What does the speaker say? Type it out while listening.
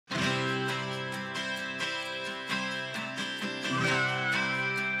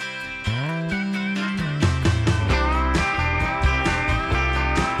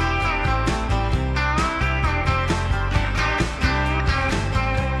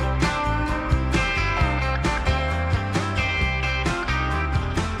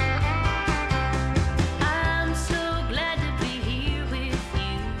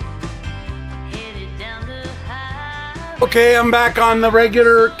Okay, I'm back on the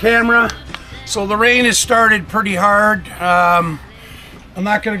regular camera. So the rain has started pretty hard. I'm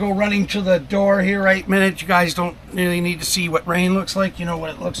not going to go running to the door here right minute. You guys don't really need to see what rain looks like. You know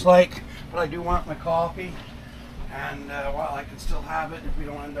what it looks like. But I do want my coffee. And while I can still have it, if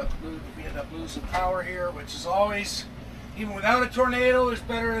we end up losing power here, which is always, even without a tornado, there's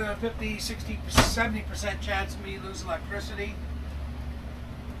better than a 50, 60, 70% chance of me losing electricity.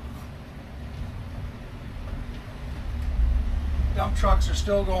 Dump trucks are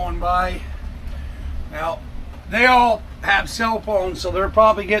still going by. Now, they all have cell phones, so they're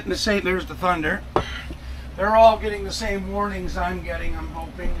probably getting the same. There's the thunder. They're all getting the same warnings I'm getting, I'm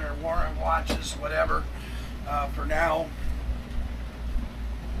hoping, or warning watches, whatever, for now.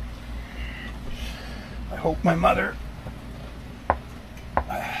 I hope my mother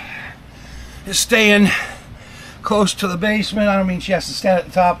is staying close to the basement. I don't mean she has to stand at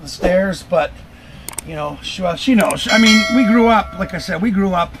the top of the stairs, but you know, she knows. I mean, we grew up, like I said, you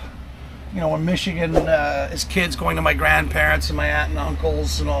know, in Michigan as kids, going to my grandparents and my aunt and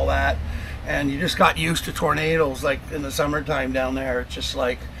uncles and all that. And you just got used to tornadoes, like in the summertime down there. It's just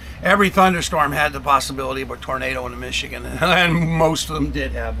like every thunderstorm had the possibility of a tornado in Michigan, and most of them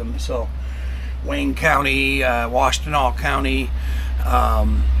did have them. So Wayne County, Washtenaw County.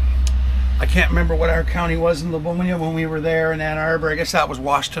 I can't remember what our county was in Livonia when we were there in Ann Arbor. I guess that was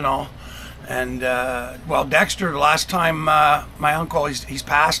Washtenaw. And well, Dexter, the last time my uncle, he's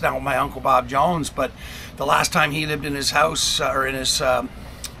passed now, my Uncle Bob Jones, but the last time he lived in his house or in his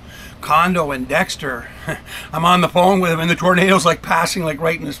condo in Dexter, I'm on the phone with him and the tornado's like passing like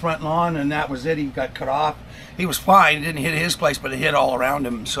right in his front lawn, and that was it. He got cut off. He was fine. It didn't hit his place, but it hit all around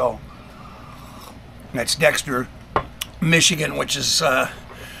him. So that's Dexter, Michigan, which is a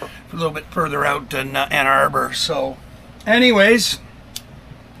little bit further out than Ann Arbor. So anyways,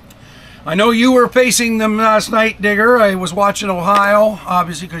 I know you were facing them last night, Digger. I was watching Ohio,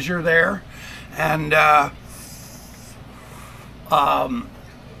 obviously, because you're there. And I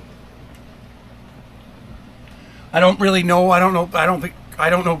don't really know. I don't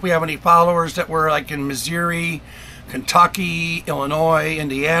know if we have any followers that were like in Missouri, Kentucky, Illinois,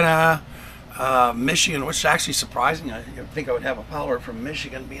 Indiana, Michigan, which is actually surprising. I think I would have a follower from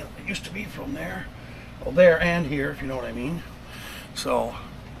Michigan, being it used to be from there. Well, there and here, if you know what I mean. So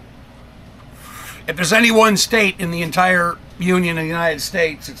if there's any one state in the entire Union of the United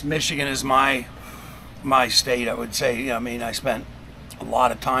States, it's Michigan is my state, I would say. I mean, I spent a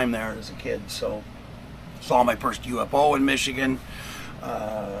lot of time there as a kid, so saw my first UFO in Michigan,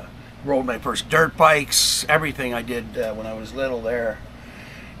 rode my first dirt bikes, everything I did when I was little there.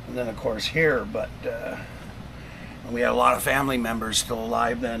 And then, of course, here, but we had a lot of family members still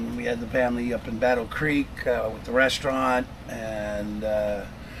alive then. We had the family up in Battle Creek with the restaurant, and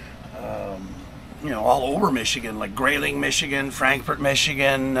you know, all over Michigan, like Grayling, Michigan, Frankfort,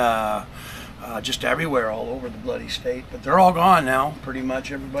 Michigan, just everywhere, all over the bloody state. But they're all gone now, pretty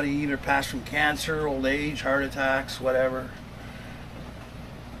much. Everybody either passed from cancer, old age, heart attacks, whatever.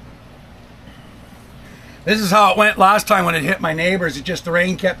 This is how it went last time when it hit my neighbors. It just, the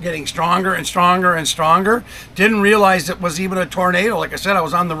rain kept getting stronger and stronger and stronger. Didn't realize it was even a tornado. Like I said, I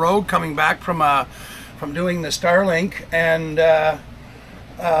was on the road coming back from doing the Starlink, and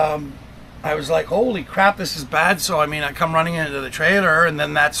I was like, holy crap, this is bad. So, I mean, I come running into the trailer, and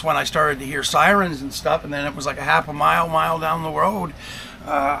then that's when I started to hear sirens and stuff, and then it was like a half a mile down the road.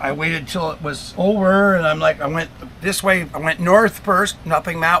 I waited till it was over, and I'm like, I went this way, I went north first,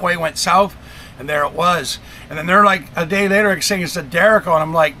 nothing that way, went south, and there it was. And then they're like, a day later, saying it's a derrico, and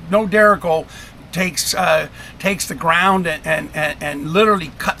I'm like, no derrico takes the ground and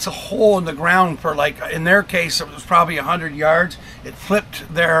literally cuts a hole in the ground for, like, in their case, it was probably 100 yards. It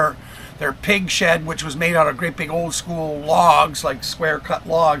flipped their pig shed, which was made out of great big old school logs, like square cut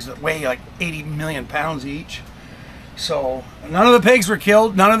logs that weigh like 80 million pounds each. So none of the pigs were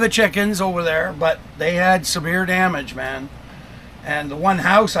killed, none of the chickens over there, but they had severe damage, man. And the one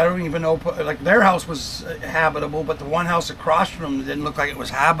house, I don't even know, like their house was habitable, but the one house across from them didn't look like it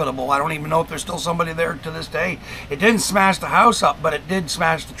was habitable. I don't even know if there's still somebody there to this day. It didn't smash the house up, but it did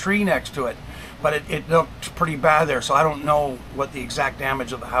smash the tree next to it. But it looked pretty bad there, so I don't know what the exact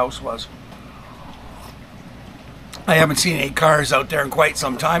damage of the house was. I haven't seen any cars out there in quite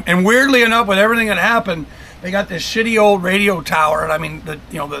some time. And weirdly enough, with everything that happened, they got this shitty old radio tower. And I mean, the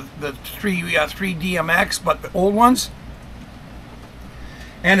three DMX, but the old ones.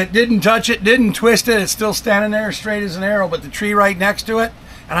 And it didn't touch it, didn't twist it. It's still standing there straight as an arrow. But the tree right next to it,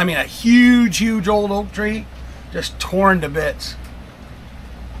 and I mean a huge old oak tree, just torn to bits.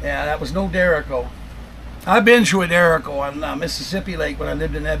 Yeah, that was no derrico. I've been through a derrico on Mississippi Lake when I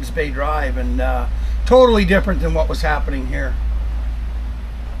lived in Ebbs Bay Drive, and totally different than what was happening here.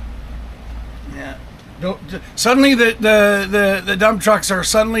 Yeah. Suddenly the dump trucks are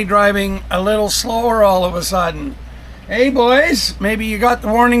suddenly driving a little slower all of a sudden. Hey boys, maybe you got the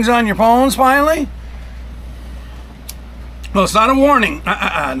warnings on your phones finally? Well, it's not a warning.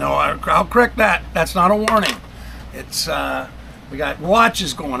 No, I'll correct that. That's not a warning. It's we got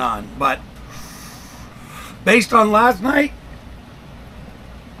watches going on, but based on last night,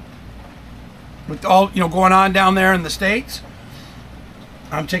 with all going on down there in the States,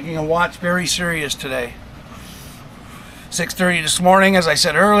 I'm taking a watch very serious today. 6:30 this morning, as I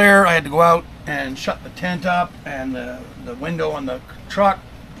said earlier, I had to go out and shut the tent up and the window on the truck.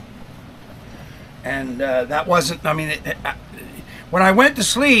 And that wasn't, I mean, when I went to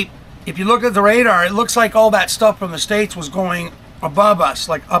sleep, if you look at the radar, it looks like all that stuff from the States was going above us,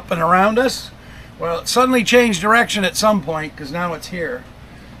 like up and around us. Well, it suddenly changed direction at some point, because now it's here.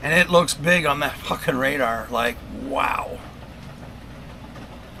 And it looks big on that fucking radar, like, wow.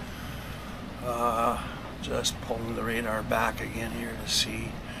 Just pulling the radar back again here to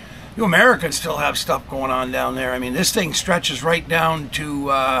see. You Americans still have stuff going on down there. I mean, this thing stretches right down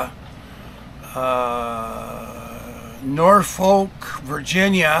to Norfolk,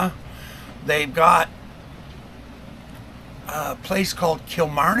 Virginia. They've got a place called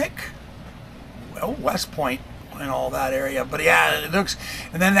Kilmarnock, well, West Point and all that area. But yeah, it looks,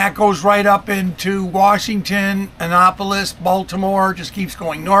 and then that goes right up into Washington, Annapolis, Baltimore, just keeps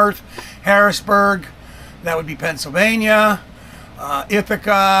going north, Harrisburg, that would be Pennsylvania,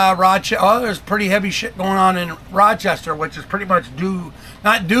 Ithaca, Rochester. Oh, there's pretty heavy shit going on in Rochester, which is pretty much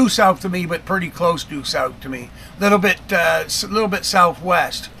not due south to me, but pretty close due south to me. A little bit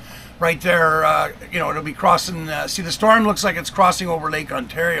southwest, right there. It'll be crossing. See, the storm looks like it's crossing over Lake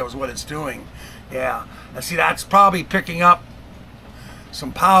Ontario, is what it's doing. Yeah, and see, that's probably picking up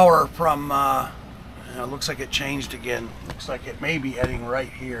some power from. It looks like it changed again. Looks like it may be heading right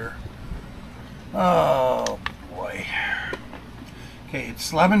here. Oh boy. Okay,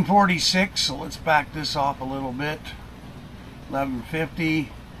 it's 11:46, so let's back this off a little bit. 11:50.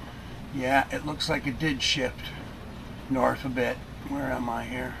 Yeah, it looks like it did shift north a bit. Where am I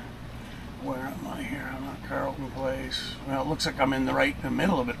here? Where am I here? I'm at Carlton Place. Well, it looks like I'm in the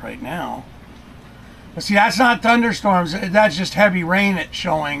middle of it right now. But see, that's not thunderstorms. That's just heavy rain it's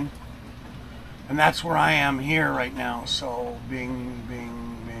showing. And that's where I am here right now. So, bing,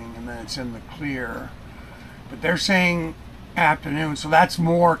 bing, bing, and then it's in the clear. But they're saying afternoon, so that's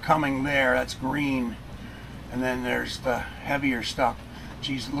more coming there. That's green. And then there's the heavier stuff.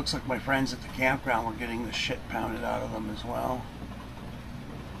 Geez, it looks like my friends at the campground were getting the shit pounded out of them as well.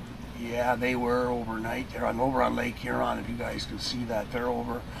 Yeah, they were overnight there. I'm over on Lake Huron, if you guys can see that. They're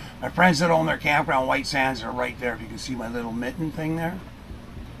over. My friends that own their campground, White Sands, are right there. If you can see my little mitten thing there.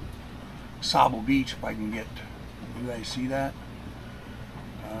 Sable Beach, if I can get. You guys see that?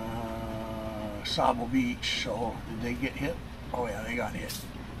 Sable Beach. So, did they get hit? Oh yeah, they got hit.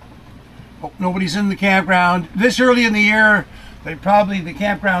 Hope nobody's in the campground. This early in the year, the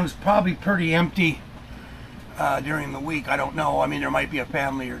campground is probably pretty empty during the week. I don't know. I mean, there might be a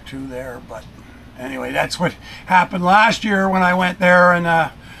family or two there, but anyway, that's what happened last year when I went there, and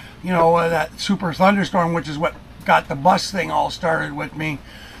that super thunderstorm, which is what got the bus thing all started with me.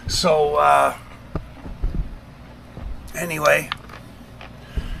 So anyway,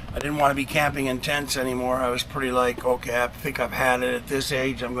 I didn't want to be camping in tents anymore. I was pretty like, okay, I think I've had it at this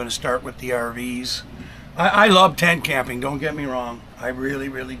age. I'm going to start with the RVs. I love tent camping, don't get me wrong. I really,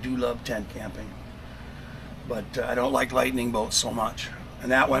 really do love tent camping. But I don't like lightning bolts so much.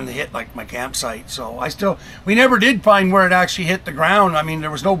 And that one hit like my campsite. So we never did find where it actually hit the ground. I mean,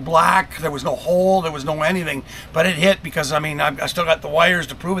 there was no black, there was no hole, there was no anything. But it hit because, I mean, I still got the wires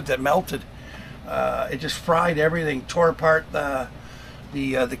to prove it that melted. It just fried everything, tore apart the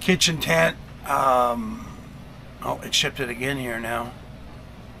kitchen tent. Oh, it shifted again here now.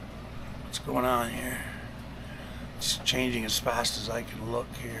 What's going on here? It's changing as fast as I can look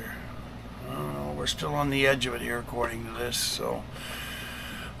here. I don't know, we're still on the edge of it here according to this. So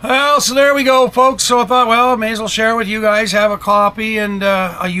there we go, folks. So I thought, well, I may as well share with you guys, have a copy, and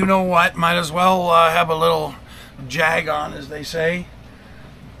you know what, might as well have a little jag on, as they say,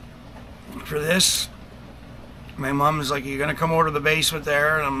 for this. My mom's like, "Are you gonna come over to the basement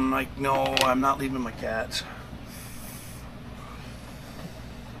there?" And I'm like, "No, I'm not leaving my cats."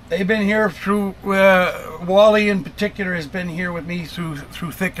 They've been here through, Wally in particular has been here with me through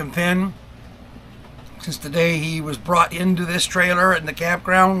thick and thin. Since the day he was brought into this trailer in the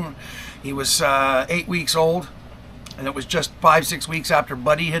campground. He was 8 weeks old. And it was just 5-6 weeks after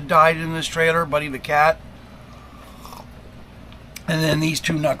Buddy had died in this trailer, Buddy the cat. And then these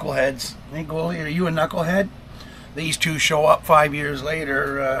two knuckleheads. Hey, Goldie, are you a knucklehead? These two show up 5 years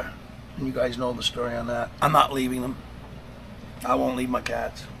later, and you guys know the story on that. I'm not leaving them. I won't leave my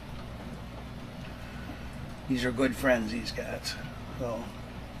cats. These are good friends, these cats. So.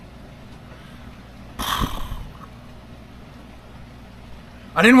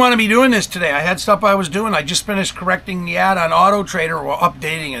 I didn't want to be doing this today. I had stuff I was doing. I just finished correcting the ad on Auto Trader, well,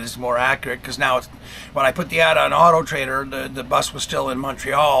 updating it is more accurate, because now it's, when I put the ad on Auto Trader, the bus was still in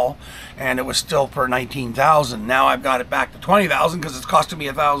Montreal, and it was still for $19,000. Now I've got it back to $20,000 because it's costing me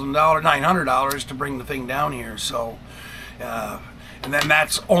 $1,000, $900 to bring the thing down here. So, and then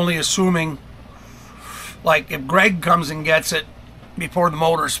that's only assuming, like, if Greg comes and gets it before the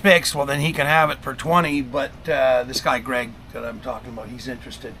motor's fixed, well, then he can have it for 20. But this guy Greg that I'm talking about, he's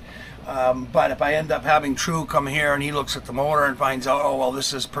interested. But if I end up having True come here and he looks at the motor and finds out, oh well,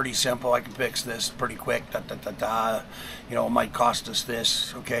 this is pretty simple, I can fix this pretty quick, you know, it might cost us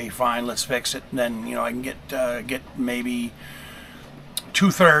this, okay, fine, let's fix it, and then, you know, I can get maybe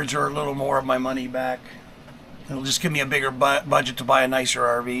 2/3 or a little more of my money back. It'll just give me a bigger budget to buy a nicer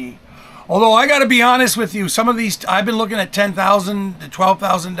RV. Although I got to be honest with you, some of these, I've been looking at $10,000 to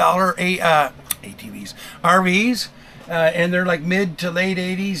 $12,000 ATVs, RVs, and they're like mid to late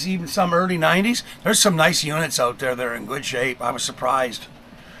 80s, even some early 90s. There's some nice units out there that are in good shape. I was surprised.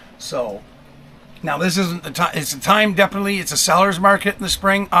 So, now this isn't the time, it's a time, definitely, it's a seller's market in the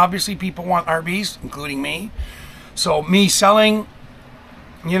spring. Obviously people want RVs, including me. So me selling,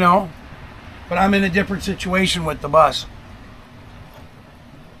 you know, but I'm in a different situation with the bus.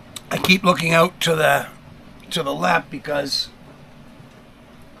 I keep looking out to the left because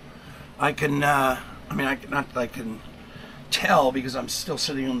I can, I mean, not that I can tell because I'm still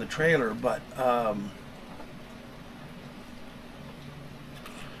sitting on the trailer, but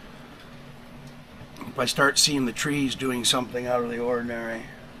if I start seeing the trees doing something out of the ordinary.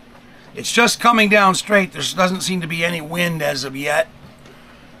 It's just coming down straight. There doesn't seem to be any wind as of yet.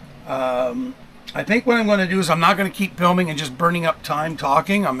 I think what I'm going to do is I'm not going to keep filming and just burning up time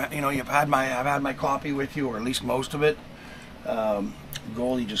talking. You know, I've had my coffee with you, or at least most of it.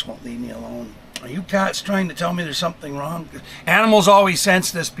 Goldie just won't leave me alone. Are you cats trying to tell me there's something wrong? Animals always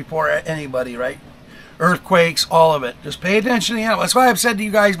sense this before anybody, right? Earthquakes, all of it. Just pay attention to the animals. That's why I've said to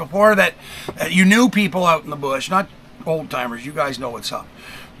you guys before that you new people out in the bush, not old timers. You guys know what's up.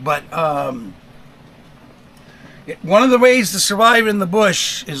 But one of the ways to survive in the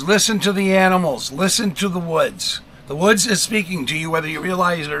bush is listen to the animals, listen to the woods. The woods is speaking to you whether you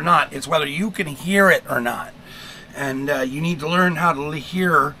realize it or not. It's whether you can hear it or not. And you need to learn how to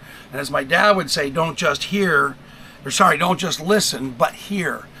hear. And as my dad would say, don't just hear, or sorry, don't just listen, but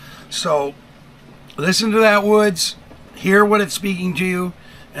hear. So listen to that woods, hear what it's speaking to you,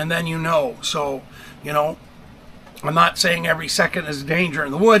 and then you know. So, you know, I'm not saying every second is danger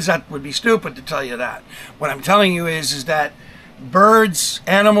in the woods. That would be stupid to tell you that. What I'm telling you is that birds,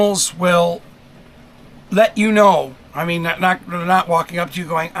 animals will let you know. I mean, they're not walking up to you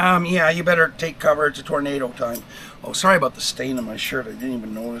going, yeah, you better take cover. It's a tornado time. Oh, sorry about the stain on my shirt. I didn't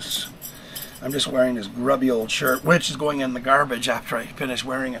even notice. I'm just wearing this grubby old shirt, which is going in the garbage after I finish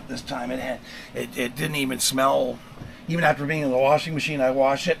wearing it this time. It didn't even smell. Even after being in the washing machine, I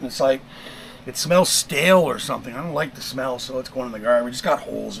wash it, and it's like, it smells stale or something. I don't like the smell, so it's going in the garbage. It's got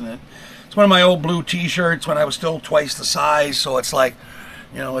holes in it. It's one of my old blue t-shirts when I was still twice the size, so it's like,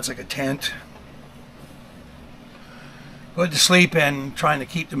 you know, it's like a tent. Good to sleep in, trying to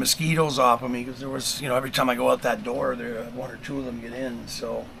keep the mosquitoes off of me, because there was, you know, every time I go out that door, there one or two of them get in.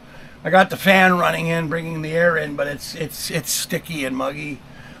 So I got the fan running in, bringing the air in, but it's sticky and muggy.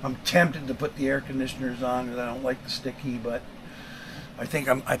 I'm tempted to put the air conditioners on because I don't like the sticky, but I think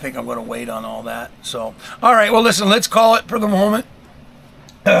I'm going to wait on all that. So, all right. Well, listen. Let's call it for the moment.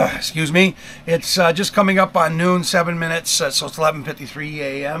 Excuse me. It's just coming up on noon, 7 minutes. So it's 11:53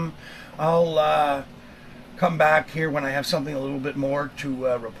 a.m. I'll come back here when I have something a little bit more to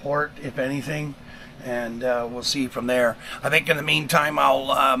report, if anything, and we'll see from there. I think in the meantime,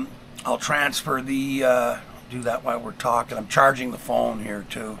 I'll transfer the. Do that while we're talking. I'm charging the phone here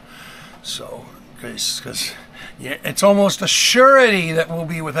too. So, because. Yeah, it's almost a surety that we'll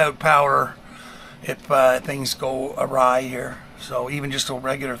be without power if things go awry here. So even just a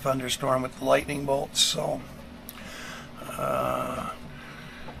regular thunderstorm with the lightning bolts. So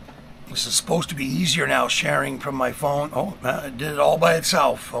this is supposed to be easier now, sharing from my phone. Oh, it did it all by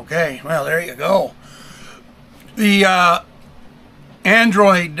itself. Okay, well, there you go. The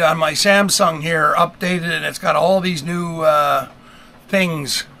Android on my Samsung here updated, and it's got all these new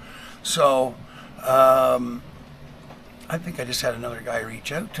things. So I think I just had another guy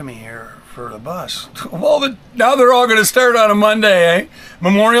reach out to me here for the bus. Well, now they're all going to start on a Monday, eh?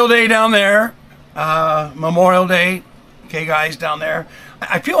 Memorial Day down there. Memorial Day. Okay, guys, down there.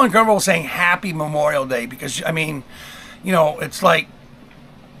 I feel uncomfortable saying Happy Memorial Day because, I mean, you know, it's like,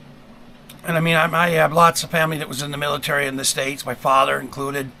 and I mean, I have lots of family that was in the military in the States, my father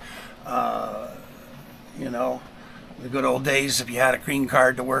included. You know, the good old days, if you had a green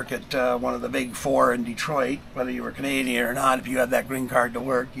card to work at one of the big four in Detroit, whether you were Canadian or not, if you had that green card to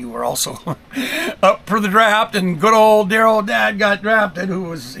work, you were also up for the draft. And good old dear old dad got drafted, who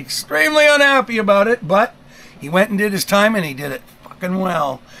was extremely unhappy about it, but he went and did his time, and he did it fucking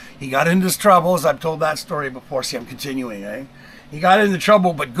well. He got into troubles. I've told that story before. See, I'm continuing, eh? He got into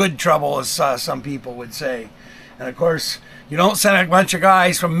trouble, but good trouble, as some people would say. And of course, you don't send a bunch of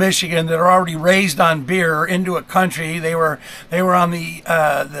guys from Michigan that are already raised on beer into a country. They were on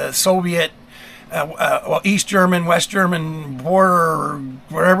the Soviet, well, East German, West German border,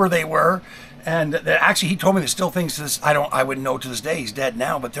 wherever they were. And actually, he told me there's still things to this. I wouldn't know to this day. He's dead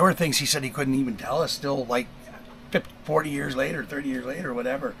now, but there were things he said he couldn't even tell us. Still, like 40 years later, 30 years later,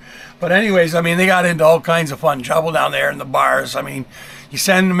 whatever. But anyways, I mean, they got into all kinds of fun trouble down there in the bars. I mean, you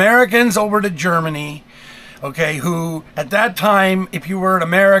send Americans over to Germany, okay, who at that time, if you were an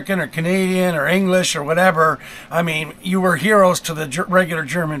American or Canadian or English or whatever, I mean, you were heroes to the regular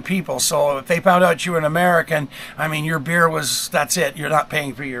German people. So if they found out you were an American, I mean, your beer was, that's it. You're not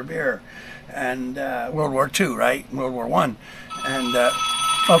paying for your beer. And World War II, right? World War I. And,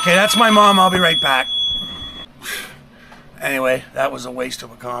 okay, that's my mom. I'll be right back. Anyway, that was a waste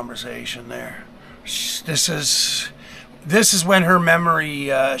of a conversation there. This is when her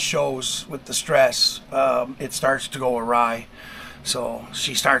memory shows with the stress. It starts to go awry. So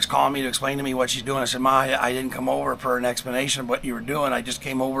she starts calling me to explain to me what she's doing. I said, Ma, I didn't come over for an explanation of what you were doing. I just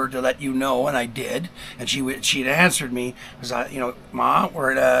came over to let you know, and I did. And she'd answered me, because, you know, Ma,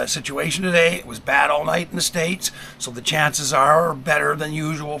 we're in a situation today. It was bad all night in the States, so the chances are better than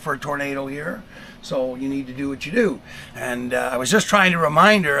usual for a tornado here. So you need to do what you do. And I was just trying to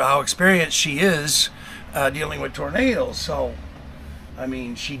remind her how experienced she is dealing with tornadoes. So, I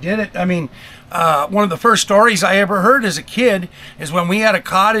mean, she did it. I mean, one of the first stories I ever heard as a kid is when we had a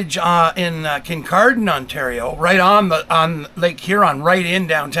cottage in Kincardine, Ontario, right on Lake Huron, right in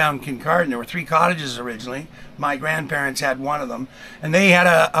downtown Kincardine. There were 3 cottages originally. My grandparents had one of them, and they had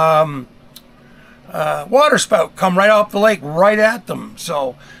a water spout come right off the lake, right at them.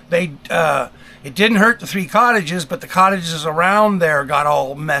 So they it didn't hurt the 3 cottages, but the cottages around there got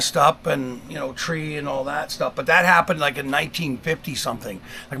all messed up and, you know, tree and all that stuff. But that happened like in 1950 something.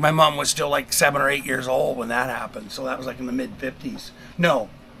 Like my mom was still like 7 or 8 years old when that happened. So that was like in the mid 50s.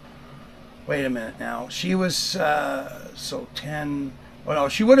 No, wait a minute now. She was, so 10, well, no,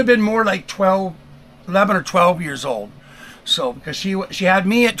 she would have been more like 11 or 12 years old. So, because she had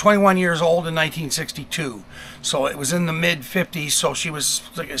me at 21 years old in 1962. So it was in the mid 50s. So she was,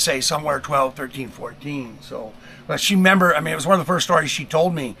 like I say, somewhere 12, 13, 14. So, but she remember, I mean, it was one of the first stories she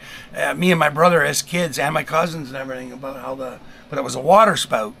told me, me and my brother as kids and my cousins and everything, about how but it was a water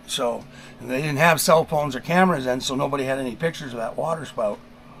spout. So, and they didn't have cell phones or cameras then, so nobody had any pictures of that water spout.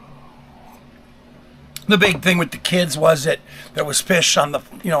 The big thing with the kids was that there was fish on the,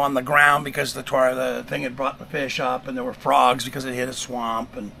 you know, on the ground because the thing had brought the fish up, and there were frogs because it hit a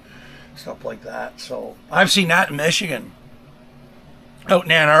swamp and stuff like that. So I've seen that in Michigan, out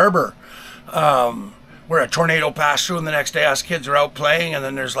in Ann Arbor, where a tornado passed through, and the next day us kids are out playing, and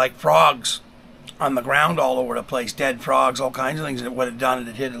then there's like frogs on the ground all over the place, dead frogs, all kinds of things. That would have done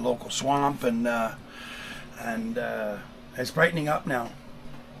it hit a local swamp, and it's brightening up now.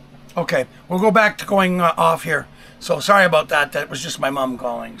 Okay, we'll go back to going off here. So sorry about that. That was just my mom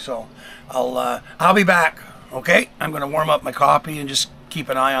calling. So I'll be back. Okay, I'm going to warm up my coffee and just keep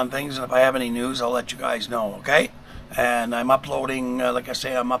an eye on things. And if I have any news, I'll let you guys know. Okay, and I'm uploading. Like I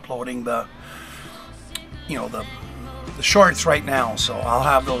say, I'm uploading the, you know, the shorts right now. So I'll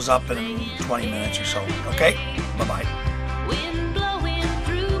have those up in 20 minutes or so. Okay, bye bye.